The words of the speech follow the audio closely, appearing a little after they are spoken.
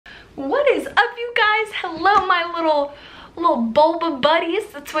Hello, my little boba buddies.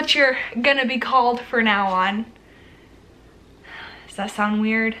 That's what you're gonna be called for now on. Does that sound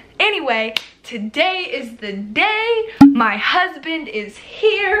weird? Anyway, today is the day. My husband is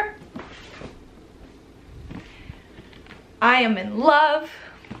here. I am in love.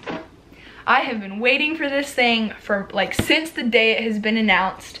 I have been waiting for this thing for like since the day it has been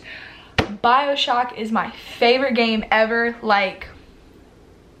announced. Bioshock is my favorite game ever. Like,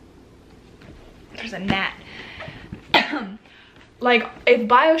 there's a gnat. Like, if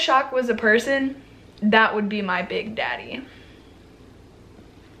Bioshock was a person, that would be my big daddy.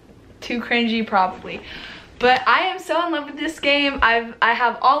 Too cringy probably, but I am so in love with this game. I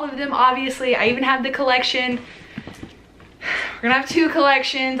have all of them, obviously. I even have the collection. We're gonna have 2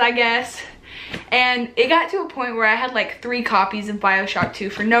 collections, I guess. And it got to a point where I had like 3 copies of Bioshock 2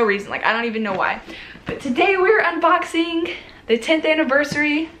 for no reason. Like, I don't even know why. But today we're unboxing the 10th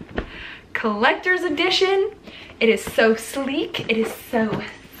anniversary collector's edition. It is so sleek. It is so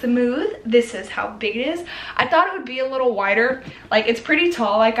smooth. This is how big it is. I thought it would be a little wider. Like, it's pretty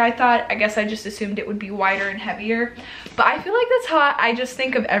tall like I thought. I guess I just assumed it would be wider and heavier. But I feel like that's how I just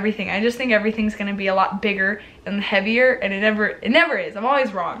think of everything. I just think everything's gonna be a lot bigger and heavier, and it never is. I'm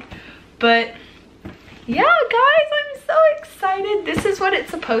always wrong. But yeah, guys, I'm so excited. This is what it's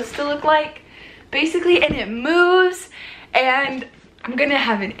supposed to look like, basically, and it moves, and I'm gonna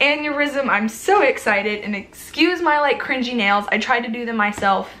have an aneurysm. I'm so excited, and excuse my like cringy nails. I tried to do them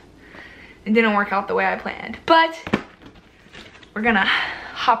myself. It didn't work out the way I planned, but we're gonna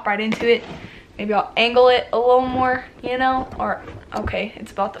hop right into it. Maybe I'll angle it a little more, you know, or okay,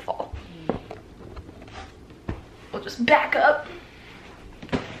 it's about to fall. We'll just back up.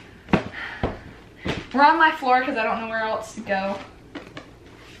 We're on my floor because I don't know where else to go.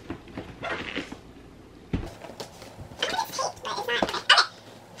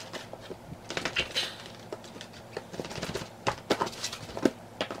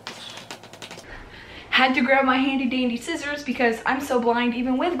 Had to grab my handy dandy scissors because I'm so blind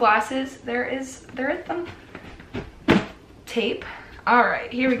even with glasses. There is them. Tape. All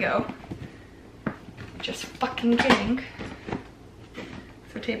right, here we go. Just fucking kidding.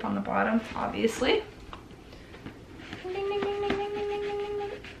 So tape on the bottom, obviously. Ding, ding, ding, ding, ding, ding, ding, ding,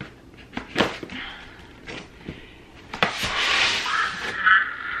 ding.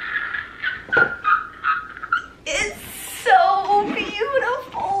 It's so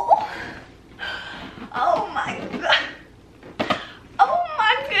beautiful. Oh my god. Oh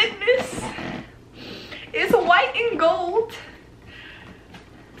my goodness. It's white and gold.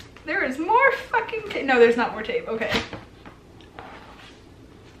 There is more fucking tape. No, there's not more tape. Okay.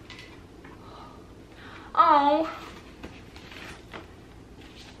 Oh.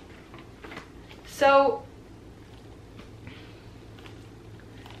 So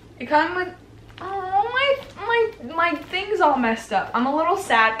it came with, oh, my thing's all messed up. I'm a little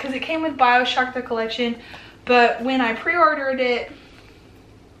sad because it came with Bioshock the collection, but when I pre-ordered it,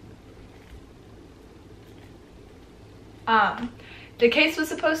 the case was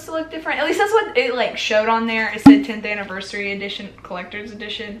supposed to look different. At least that's what it like showed on there. It said 10th anniversary edition, collector's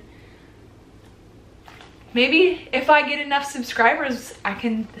edition. Maybe if I get enough subscribers,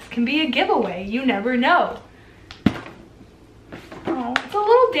 this can be a giveaway. You never know. Oh, it's a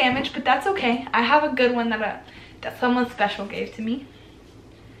little damaged, but that's okay. I have a good one that someone special gave to me.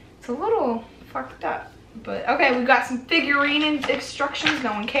 It's a little fucked up, but okay. We've got some figurine instructions.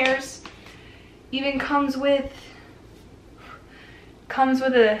 No one cares. Even comes with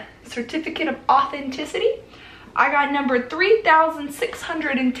a certificate of authenticity. I got number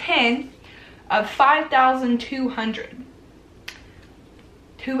 3,610 of 5,200.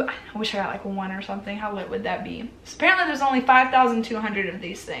 I wish I got like 1 or something. How lit would that be? So apparently there's only 5,200 of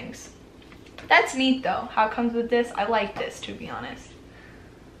these things. That's neat though. How it comes with this? I like this, to be honest.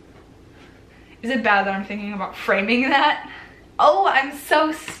 Is it bad that I'm thinking about framing that? Oh, I'm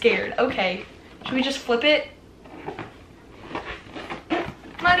so scared. Okay, should we just flip it?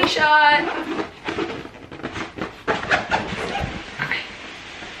 Money shot.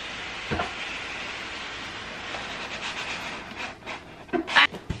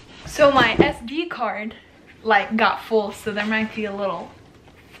 So my SD card like got full, so there might be a little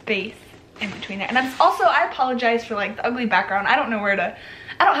space in between there. And I apologize for like the ugly background. I don't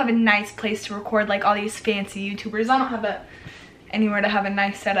have a nice place to record like all these fancy YouTubers. I don't have anywhere to have a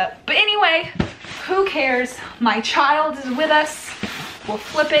nice setup. But anyway, who cares? My child is with us. We'll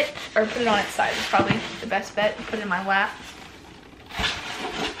flip it or put it on its side. It's probably the best bet. Put it in my lap.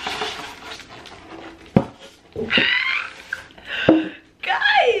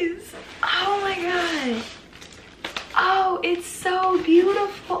 Guys, oh my god. Oh, it's so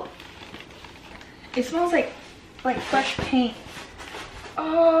beautiful. It smells like fresh paint.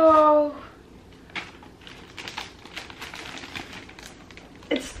 Oh.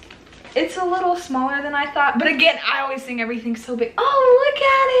 It's a little smaller than I thought. But again, I always think everything's so big. Oh, look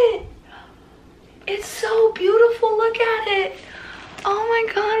at it. It's so beautiful. Look at it. Oh my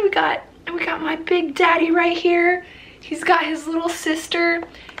God, we got my big daddy right here. He's got his little sister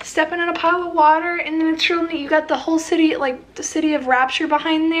stepping in a pile of water, and then it's real neat. You got the whole city, like the city of Rapture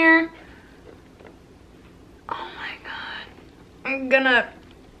behind there. Oh my God. I'm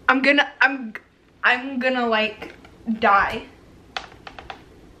gonna like die.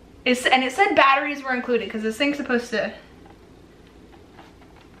 And it said batteries were included because this thing's supposed to,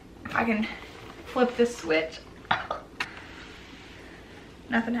 if I can flip this switch.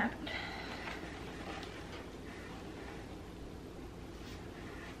 Nothing happened.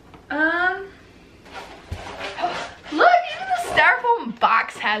 Look, even the styrofoam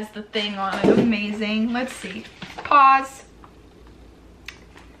box has the thing on it. Amazing. Let's see. Pause.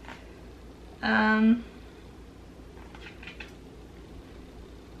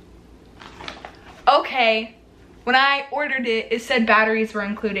 Okay, when I ordered it, it said batteries were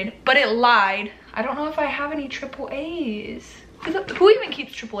included, but it lied. I don't know if I have any AAAs. Who even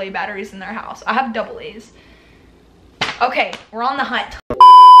keeps AAA batteries in their house? I have AA's. Okay, we're on the hunt.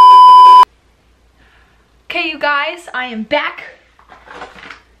 Okay, you guys, I am back.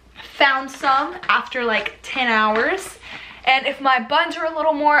 Found some after like 10 hours. And if my buns are a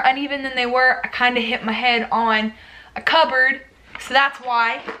little more uneven than they were, I kind of hit my head on a cupboard. So that's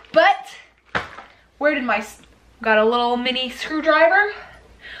why. But where did my, got a little mini screwdriver.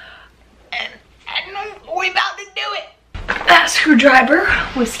 And we're about to do it. That screwdriver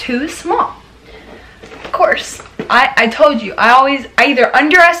was too small. Of course, I told you, I either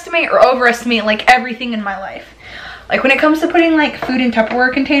underestimate or overestimate like everything in my life. Like when it comes to putting like food in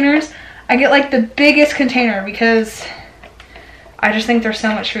Tupperware containers, I get like the biggest container because I just think there's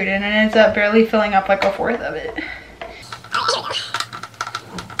so much food in it and it ends up barely filling up like a fourth of it.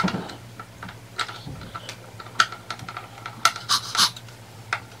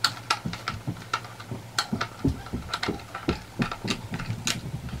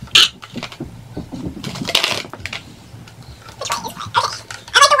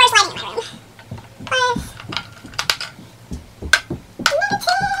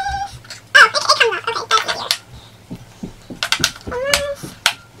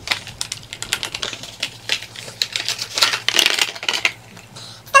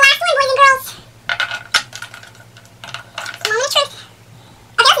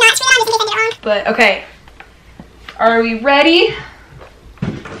 But okay, are we ready?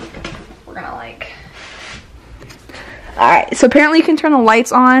 We're gonna like, all right, so apparently you can turn the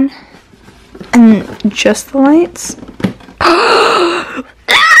lights on and just the lights.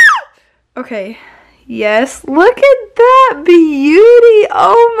 Okay, yes, look at that beauty.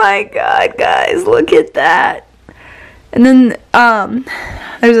 Oh my God, guys, look at that. And then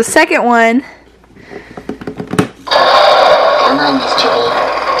there's a second one. Come on, Mr. B.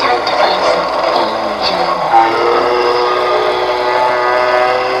 Time to find some angel.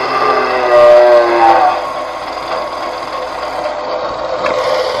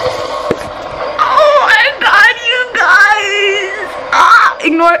 Oh my God, you guys!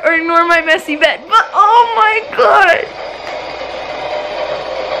 Ignore my messy bed. But oh my God,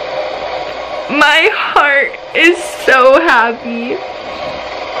 my heart is so happy.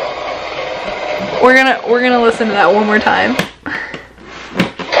 We're gonna listen to that one more time.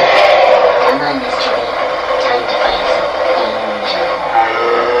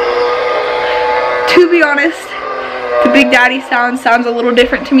 To be honest, the Big Daddy sounds a little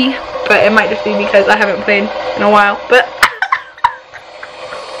different to me, but it might just be because I haven't played in a while. But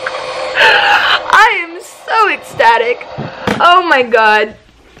I am so ecstatic. Oh my God.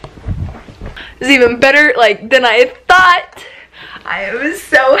 It's even better like than I had thought. I am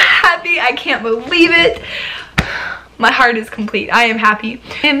so happy. I can't believe it. My heart is complete. I am happy.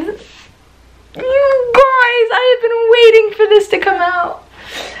 And you guys, I have been waiting for this to come out.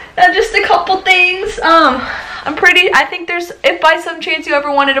 Just a couple things. I think there's, if by some chance you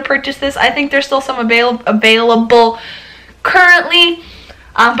ever wanted to purchase this, I think there's still some available currently.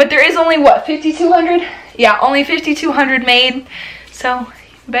 But there is only, what, 5,200? Yeah, only 5,200 made. So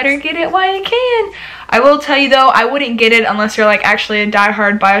you better get it while you can. I will tell you though, I wouldn't get it unless you're like actually a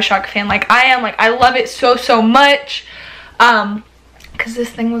diehard Bioshock fan like I am. Like I love it so much. Because this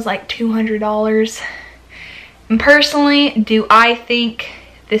thing was like $200. And personally, do I think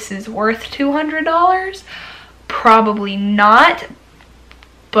this is worth $200? Probably not.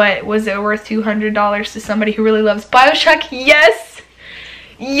 But was it worth $200 to somebody who really loves Bioshock? Yes.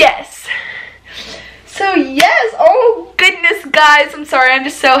 Yes. So yes, oh goodness guys, I'm sorry, I'm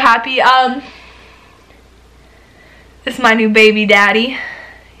just so happy. This is my new baby daddy.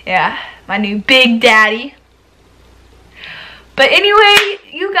 Yeah, my new big daddy. But anyway,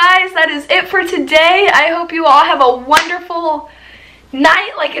 you guys, that is it for today. I hope you all have a wonderful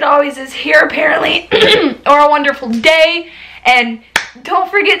night, like it always is here apparently, or a wonderful day. And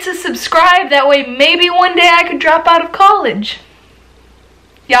don't forget to subscribe, that way maybe one day I could drop out of college.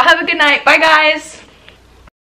 Y'all have a good night. Bye guys.